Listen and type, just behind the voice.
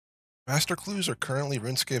Master clues are currently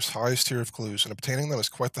RuneScape's highest tier of clues, and obtaining them is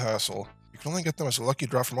quite the hassle. You can only get them as a lucky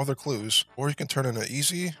drop from other clues, or you can turn in an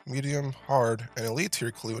easy, medium, hard, and elite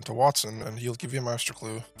tier clue into Watson, and he'll give you a master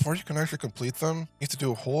clue. Before you can actually complete them, you need to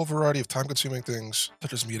do a whole variety of time-consuming things,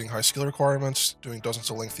 such as meeting high skill requirements, doing dozens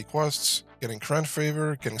of lengthy quests, getting Kren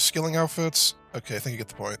favor, getting skilling outfits. Okay, I think you get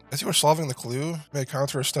the point. As you are solving the clue, you may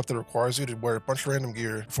encounter a step that requires you to wear a bunch of random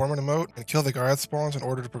gear, perform an emote, and kill the guy that spawns in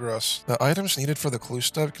order to progress. The items needed for the clue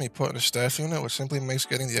step can be put in a stash unit, which simply makes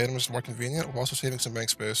getting the items more convenient while also saving some bank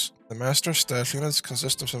space. The master stash units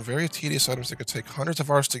consist of some very tedious items that could take hundreds of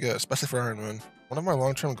hours to get, especially for Iron Man. One of my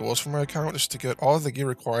long-term goals for my account is to get all of the gear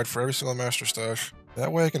required for every single master stash.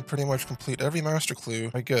 That way I can pretty much complete every master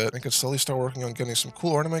clue I get and can slowly start working on getting some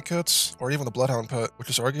cool ornament kits, or even the Bloodhound pet, which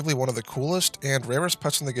is arguably one of the coolest and rarest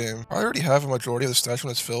pets in the game. I already have a majority of the stash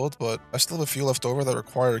units filled, but I still have a few left over that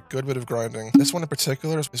require a good bit of grinding. This one in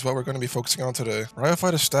particular is what we're going to be focusing on today.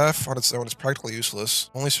 Bryophyte's staff on its own is practically useless,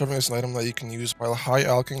 only serving as an item that you can use while high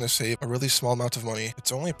alching to save a really small amount of money.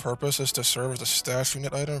 Its only purpose is to serve as a stash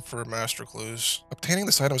unit item for master clues. Obtaining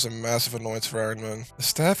this item is a massive annoyance for Iron Man. The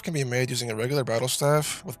staff can be made using a regular battle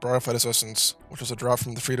staff with Bryophyte's essence, which is a drop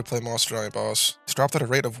from the free-to-play monster giant boss. It's dropped at a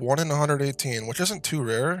rate of 1 in 118, which isn't too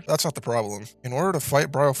rare. That's not the problem. In order to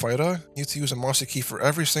fight Bryophyta, you need to use a mossy key for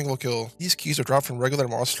every single kill. These keys are dropped from regular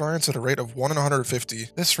monster giants at a rate of 1 in 150.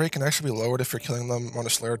 This rate can actually be lowered if you're killing them on a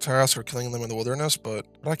Slayer task or killing them in the wilderness, but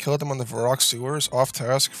I killed them on the Varrock sewers off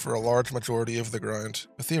task for a large majority of the grind.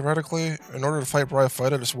 But theoretically, in order to fight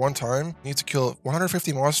Bryophyta just one time, you need to kill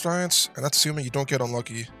 150 monster giants, and that's assuming you don't get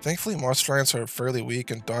unlucky. Thankfully, monster giants are fairly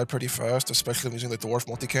weak and die pretty fast, especially when using the dwarf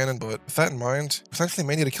multi-cannon, but with that in mind, potentially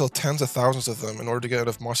may need to kill tens of thousands of them in order to get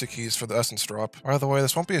enough mossy keys for the essence drop. By the way,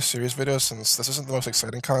 this won't be a serious video since this isn't the most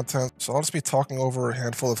exciting content, so I'll just be talking over a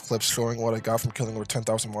handful of clips showing what I got from killing over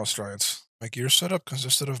 10,000 monster giants. My gear setup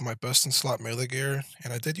consisted of my best in slot melee gear,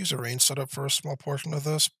 and I did use a range setup for a small portion of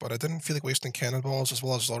this, but I didn't feel like wasting cannonballs as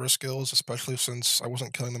well as Zelda skills, especially since I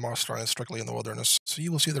wasn't killing the monster giants strictly in the wilderness, so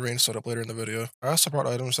you will see the range setup later in the video. I also brought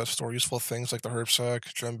items that store useful things like the herb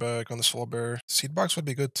sack, gem bag, and the soul bear. Seed box would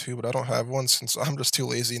be good too, but I don't have one since I'm just too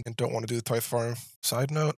lazy and don't want to do the tithe farm. Side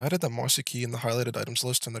note, I added the mossy key in the highlighted items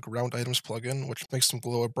list in the ground items plugin, which makes them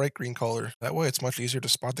glow a bright green color. That way it's much easier to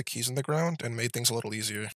spot the keys in the ground and made things a little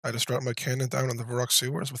easier. I just dropped my cannon down on the Varrock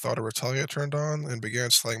sewers without a retaliate turned on and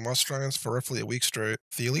began slaying monster giants for roughly a week straight.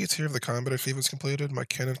 The elite tier of the combat achievements completed, my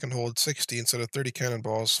cannon can hold 60 instead of 30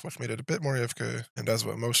 cannonballs, which made it a bit more AFK. And as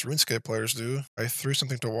what most RuneScape players do, I threw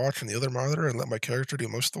something to watch in the other monitor and let my character do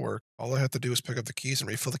most of the work. All I had to do was pick up the keys and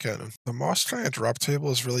refill the cannon. The moss giant drop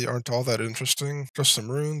tables really aren't all that interesting, just some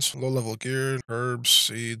runes, low-level gear, herbs,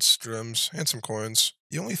 seeds, gems, and some coins.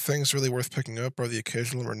 The only things really worth picking up are the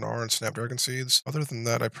occasional Renar and Snapdragon seeds. Other than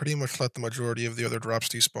that, I pretty much let the majority of the other drops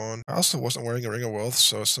despawn. I also wasn't wearing a Ring of Wealth,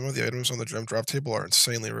 so some of the items on the gem drop table are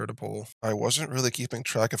insanely rare to pull. I wasn't really keeping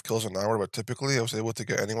track of kills an hour, but typically I was able to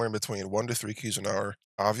get anywhere in between 1 to 3 keys an hour.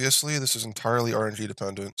 Obviously, this is entirely RNG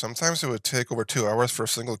dependent. Sometimes it would take over 2 hours for a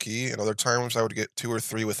single key, and other times I would get 2 or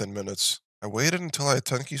 3 within minutes. I waited until I had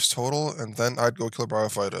 10 keys total, and then I'd go kill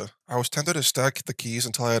Bryophyta. I was tempted to stack the keys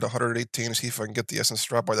until I had 118 to see if I can get the essence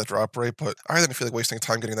drop by the drop rate, but I didn't feel like wasting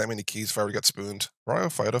time getting that many keys if I were to get spooned.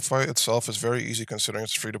 Bryophyta fight itself is very easy considering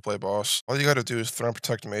it's a free-to-play boss. All you gotta do is throw and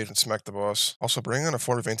protect mage and smack the boss. Also bring in a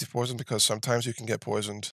form of anti-poison because sometimes you can get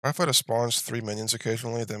poisoned. Bryophyta spawns 3 minions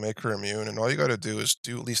occasionally that make her immune, and all you gotta do is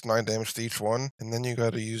do at least 9 damage to each one, and then you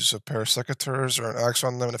gotta use a pair of secateurs or an axe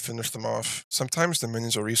on them to finish them off. Sometimes the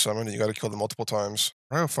minions will resummon and you gotta kill them multiple times.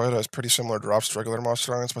 Bryophyta has pretty similar drops to regular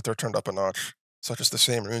monster giants, but they're turned up a notch, such as the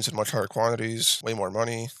same runes in much higher quantities, way more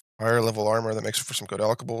money, higher level armor that makes for some good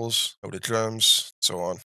alchables, loaded gems, and so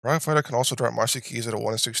on. Bryophyta can also drop mossy keys at a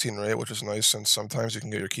 1 in 16 rate, which is nice since sometimes you can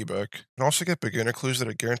get your key back. You can also get beginner clues that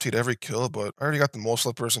are guaranteed every kill, but I already got the mole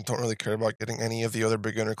slippers and don't really care about getting any of the other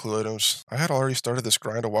beginner clue items. I had already started this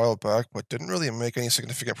grind a while back, but didn't really make any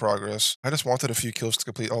significant progress. I just wanted a few kills to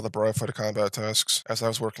complete all the Bryophyta combat tasks, as I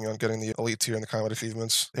was working on getting the elite tier and the combat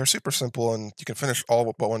achievements. They are super simple, and you can finish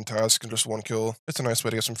all but one task in just one kill. It's a nice way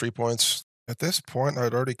to get some free points. At this point, I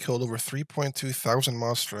had already killed over 3.2 thousand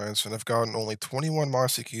moss giants and have gotten only 21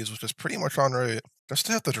 mossy keys, which is pretty much on rate. Just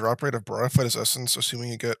to have the drop rate of Bryophyta's essence, assuming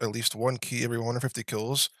you get at least 1 key every 150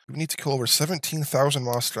 kills, you need to kill over 17,000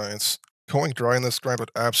 moss giants. Going dry in this grind would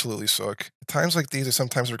absolutely suck. At times like these, I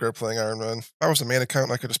sometimes regret playing Iron Man. If I was the main account,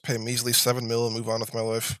 I could just pay measly 7 mil and move on with my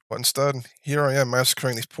life. But instead, here I am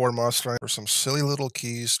massacring these poor moss giants for some silly little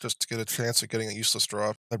keys just to get a chance at getting a useless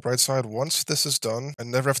drop. The bright side, once this is done, I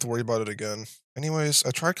never have to worry about it again. Anyways,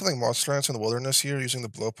 I tried killing moss giants in the wilderness here using the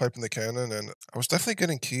blowpipe and the cannon, and I was definitely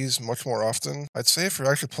getting keys much more often. I'd say if you're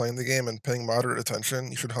actually playing the game and paying moderate attention,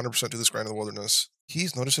 you should 100% do this grind in the wilderness.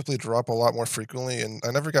 Keys noticeably drop a lot more frequently, and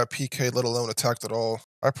I never got PK'd, let alone attacked at all.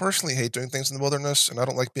 I personally hate doing things in the wilderness, and I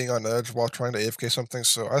don't like being on edge while trying to AFK something,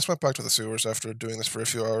 so I just went back to the sewers after doing this for a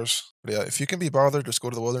few hours. But yeah, if you can be bothered, just go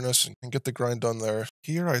to the wilderness and get the grind done there.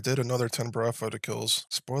 Here I did another 10 bra fighter kills.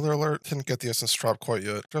 Spoiler alert, didn't get the essence drop quite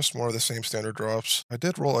yet, just more of the same standard drops. I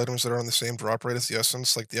did roll items that are on the same drop rate as the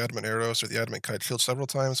essence, like the adamant arrows or the adamant kite shield several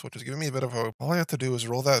times, which is giving me a bit of hope. All I had to do was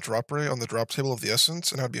roll that drop rate on the drop table of the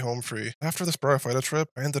essence, and I'd be home free. After this bra fighter trip,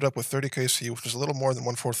 I ended up with 30 KC, which is a little more than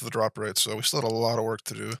 1/4 of the drop rate, so we still had a lot of work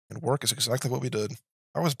to do, and work is exactly what we did.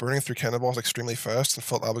 I was burning through cannonballs extremely fast and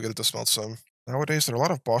felt obligated to smelt some. Nowadays, there are a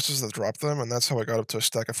lot of bosses that drop them, and that's how I got up to a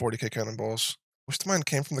stack of 40k cannonballs. Most of mine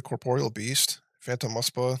came from the Corporeal Beast, Phantom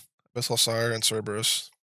Muspa, Abyssal Sire, and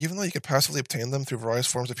Cerberus. Even though you could passively obtain them through various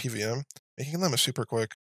forms of PVM, making them is super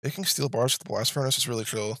quick. Making steel bars with the blast furnace is really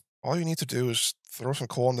chill. All you need to do is throw some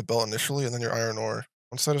coal in the belt initially and then your iron ore.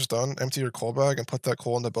 Once that is done, empty your coal bag and put that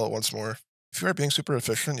coal in the belt once more. If you are being super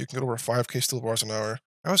efficient, you can get over 5k steel bars an hour.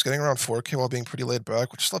 I was getting around 4k while being pretty laid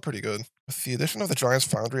back, which is still pretty good. With the addition of the Giant's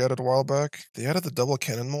Foundry added a while back, they added the double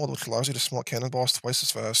cannon mold, which allows you to smelt cannonballs twice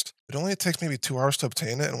as fast. It only takes maybe 2 hours to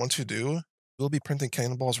obtain it, and once you do, you'll be printing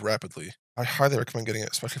cannonballs rapidly. I highly recommend getting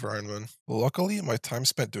it, especially for Iron Man. Luckily, my time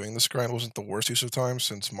spent doing this grind wasn't the worst use of time,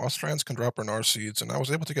 since moss giants can drop Renar seeds, and I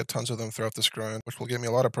was able to get tons of them throughout this grind, which will give me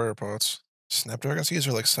a lot of prayer pots. Snapdragon seeds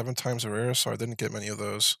are like 7 times rare, so I didn't get many of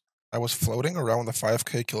those. I was floating around the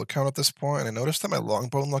 5k kill count at this point, and I noticed that my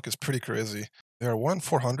longbone luck is pretty crazy. There are 1 in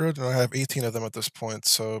 400, and I have 18 of them at this point,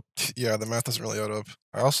 so yeah, the math doesn't really add up.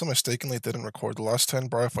 I also mistakenly didn't record the last 10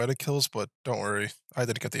 bar fighter kills, but don't worry, I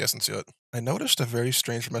didn't get the essence yet. I noticed a very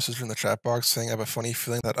strange message in the chat box saying I have a funny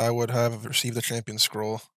feeling that I would have received the champion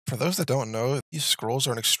scroll. For those that don't know, these scrolls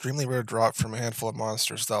are an extremely rare drop from a handful of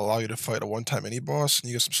monsters that allow you to fight a one-time mini-boss, and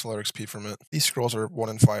you get some stellar XP from it. These scrolls are 1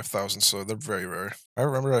 in 5,000, so they're very rare. I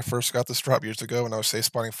remember I first got this drop years ago when I was safe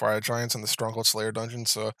spawning fire giants in the Stronghold Slayer dungeon,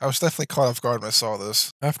 so I was definitely caught off guard when I saw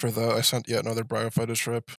this. After that, I sent yet another Biofighter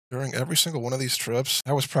trip. During every single one of these trips,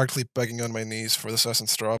 I was practically begging on my knees for this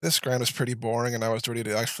essence drop. This grind was pretty boring, and I was ready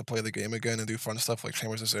to actually play the game again and do fun stuff like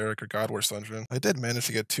Chambers of Zarek or God Wars Dungeon. I did manage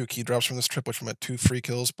to get 2 key drops from this trip, which meant 2 free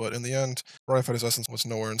kills, but in the end, Biofighter's essence was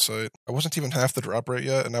nowhere in sight. I wasn't even half the drop rate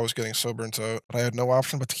yet, and I was getting so burnt out, but I had no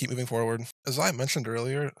option but to keep moving forward. As I mentioned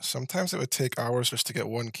earlier, sometimes it would take hours just to get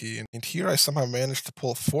 1 key, and here I somehow managed to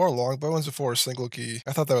pull 4 longbones before a single key.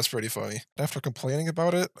 I thought that was pretty funny. After complaining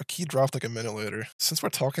about it, a key dropped like a minute later. Since we're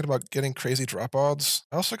talking about getting crazy drop odds,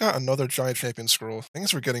 I also got another giant champion scroll.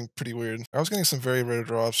 Things were getting pretty weird. I was getting some very rare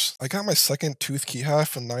drops. I got my second tooth key half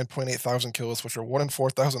from 9.8 thousand kills, which are 1 in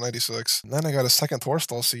 4,096. And then I got a second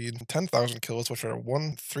Thorstall seed, 10,000 kills, which are 1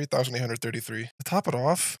 in 3,833. To top it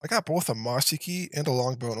off, I got both a mossy key and a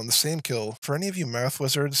longbone on the same kill. For any of you math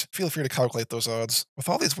wizards, feel free to calculate those odds. With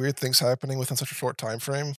all these weird things happening within such a short time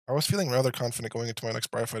frame, I was feeling rather confident going into my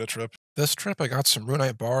next Biofighter trip. This trip I got some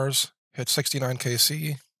runite bars, hit 69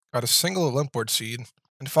 KC, got a single limpward seed,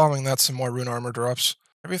 and following that some more rune armor drops.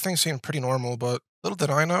 Everything seemed pretty normal, but little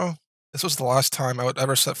did I know, this was the last time I would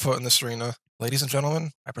ever set foot in this arena. Ladies and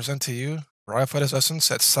gentlemen, I present to you Biofighter's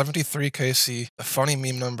Essence at 73 KC, the funny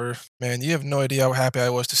meme number. Man, you have no idea how happy I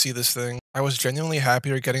was to see this thing. I was genuinely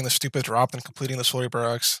happier getting the stupid drop than completing the Slurry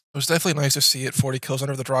Barracks. It was definitely nice to see it 40 kills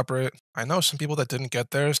under the drop rate. I know some people that didn't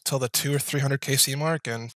get theirs till the 200 or 300 KC mark,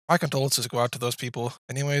 and my condolences go out to those people.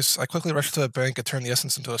 Anyways, I quickly rushed to the bank and turned the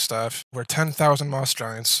essence into a staff. Over 10,000 moss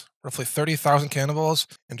giants, roughly 30,000 cannonballs,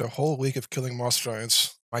 and a whole week of killing moss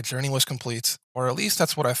giants. My journey was complete, or at least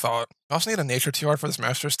that's what I thought. I also need a nature TR for this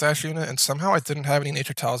master stash unit, and somehow I didn't have any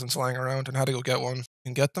nature talismans lying around and had to go get one. You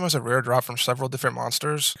can get them as a rare drop from several different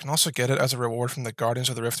monsters. You can also get it as a reward from the Guardians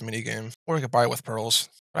of the Rift minigame, or you could buy it with pearls.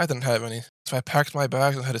 But I didn't have any, so I packed my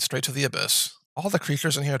bags and headed straight to the Abyss. All the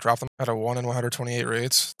creatures in here drop them at a 1 in 128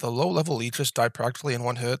 rates. The low-level leeches die practically in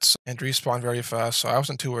 1 hit and respawn very fast, so I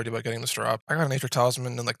wasn't too worried about getting this drop. I got a nature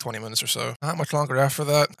talisman in like 20 minutes or so. Not much longer after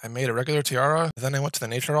that, I made a regular tiara, then I went to the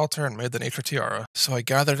nature altar and made the nature tiara. So I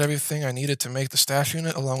gathered everything I needed to make the stash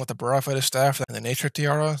unit along with the Biofighter staff and the nature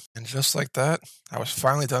tiara, and just like that, I was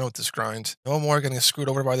finally done with this grind. No more getting screwed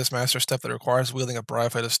over by this master step that requires wielding a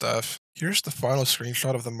Biofighter staff. Here's the final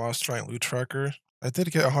screenshot of the moss giant loot tracker. I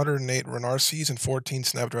did get 108 Renar seeds and 14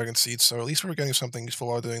 Snapdragon seeds, so at least we were getting something useful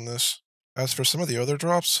while doing this. As for some of the other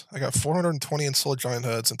drops, I got 420 Insolid Giant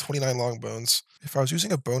Heads and 29 Long Bones. If I was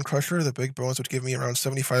using a Bone Crusher, the big bones would give me around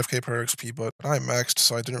 75k per XP, but I maxed,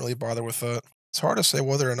 so I didn't really bother with that. It's hard to say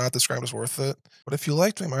whether or not this grind was worth it, but if you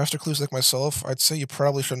liked my master clues like myself, I'd say you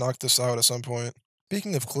probably should knock this out at some point.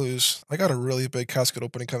 Speaking of clues, I got a really big casket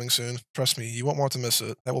opening coming soon. Trust me, you won't want to miss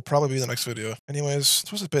it. That will probably be the next video. Anyways,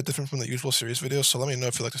 this was a bit different from the usual series videos, so let me know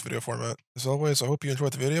if you like this video format. As always, I hope you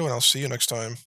enjoyed the video, and I'll see you next time.